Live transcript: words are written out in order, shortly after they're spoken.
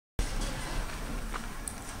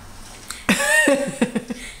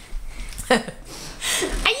Are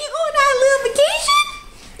you going on a little vacation?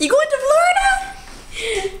 You going to Florida?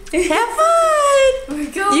 Have fun.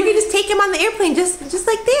 We're going. You can just take him on the airplane just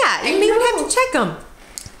like that. You don't even have to check him.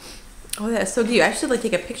 Oh, that's so cute. I should like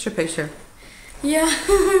take a picture. Yeah.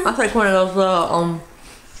 That's like one of those little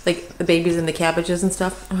like the babies and the cabbages and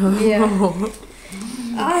stuff. Yeah. Oh.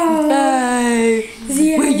 Hey.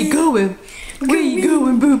 Yeah. Where you going? Where you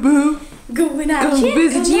going, boo boo? Going out. Go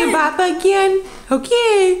visit you and Papa again.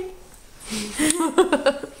 Okay.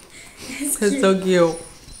 That's so cute.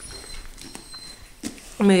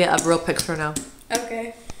 I'm gonna get a real picture now.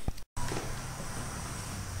 Okay.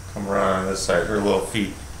 Come around on this side. Her little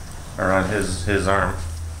feet are on his arm.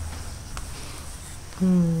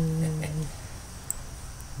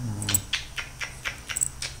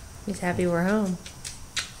 He's happy we're home.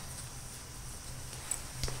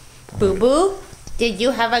 Boo boo, did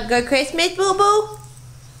you have a good Christmas, boo boo?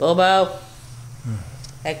 Boo boo.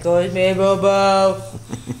 That goes me, boo boo.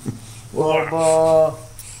 Boo boo.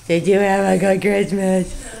 Did you have a good Christmas?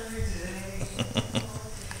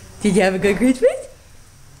 Did you have a good Christmas?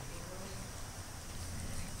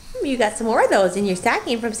 You got some more of those in your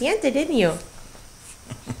stocking from Santa, didn't you?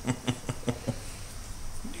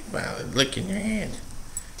 Well, look in your hand.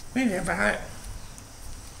 Wait about it.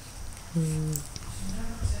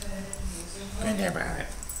 Wait about it.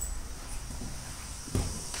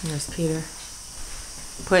 There's Peter.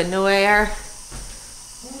 Putting away our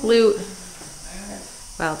loot.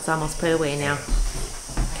 Well, it's almost put away now.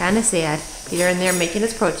 Kind of sad. Peter in there making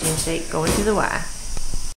his protein shake, going to the Y.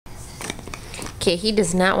 Okay, he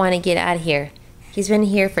does not want to get out of here. He's been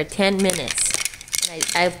here for 10 minutes. And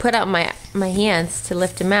I put out my hands to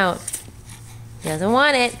lift him out. He doesn't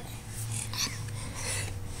want it.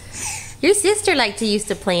 Your sister liked to used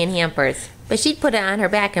to play in hampers, but she'd put it on her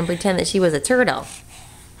back and pretend that she was a turtle.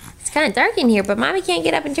 It's kind of dark in here, but Mommy can't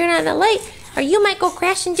get up and turn on the light, or you might go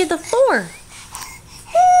crash into the floor.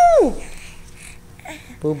 Woo!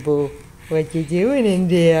 Boo boo, what you doing in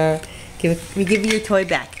there? Let me give you your toy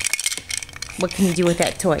back. What can you do with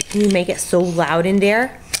that toy? Can you make it so loud in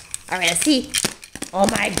there? All right, let's see. Oh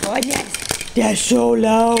my goodness, that's so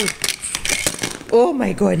loud. Oh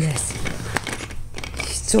my goodness,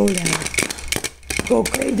 it's so loud. Go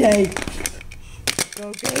crazy.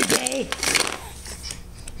 Go crazy.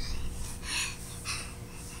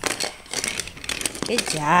 Good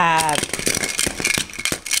job.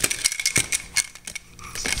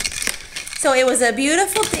 So it was a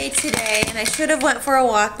beautiful day today, and I should have went for a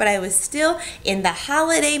walk, but I was still in the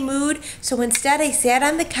holiday mood. So instead, I sat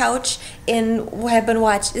on the couch and have been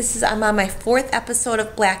watching. I'm on my 4th episode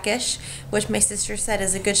of Blackish, which my sister said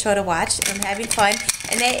is a good show to watch. I'm having fun,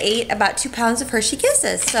 and I ate about 2 pounds of Hershey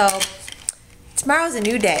Kisses. So tomorrow's a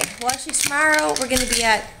new day. Well, actually, tomorrow we're going to be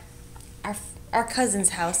at our cousin's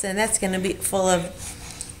house, and that's going to be full of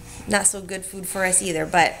not so good food for us either.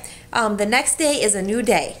 But the next day is a new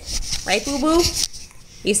day. Right, boo-boo?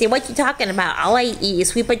 You say, what you talking about? All I eat is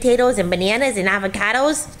sweet potatoes and bananas and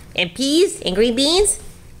avocados and peas and green beans.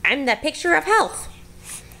 I'm the picture of health.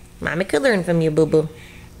 Mommy could learn from you, boo-boo.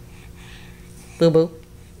 Boo-boo.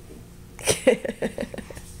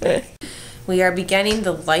 We are beginning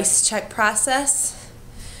the lice check process.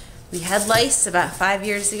 We had lice about 5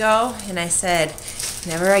 years ago, and I said,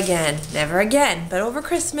 never again, never again. But over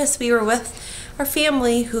Christmas, we were with our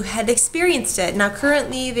family who had experienced it. Now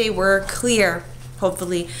currently they were clear,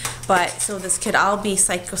 hopefully, but so this could all be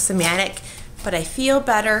psychosomatic, but I feel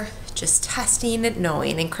better just testing and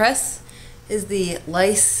knowing. And Chris is the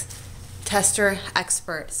lice tester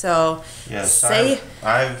expert, so yes, say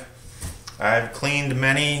I've cleaned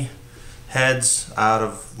many heads out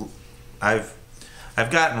of I've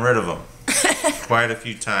gotten rid of them quite a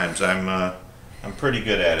few times. I'm pretty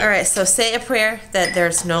good at it. All right, so say a prayer that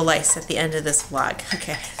there's no lice at the end of this vlog.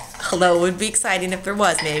 Okay, although it would be exciting if there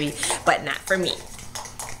was maybe, but not for me.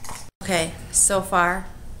 Okay, so far,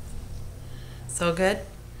 so good?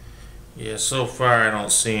 Yeah, so far I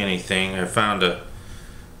don't see anything. I found a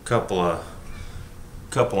couple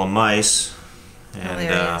of mice and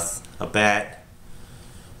a bat,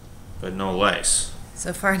 but no lice.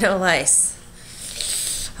 So far, no lice.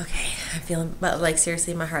 Okay, I'm feeling, like,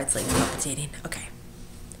 seriously, my heart's like palpitating. Okay, here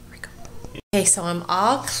we go. Okay, so I'm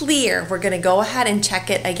all clear. We're gonna go ahead and check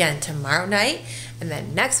it again tomorrow night, and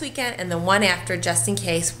then next weekend, and the one after, just in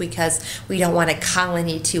case, because we don't want a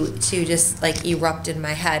colony to just like erupt in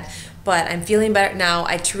my head. But I'm feeling better now.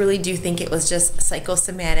 I truly do think it was just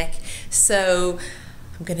psychosomatic. So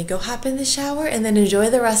I'm gonna go hop in the shower and then enjoy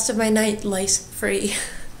the rest of my night lice-free.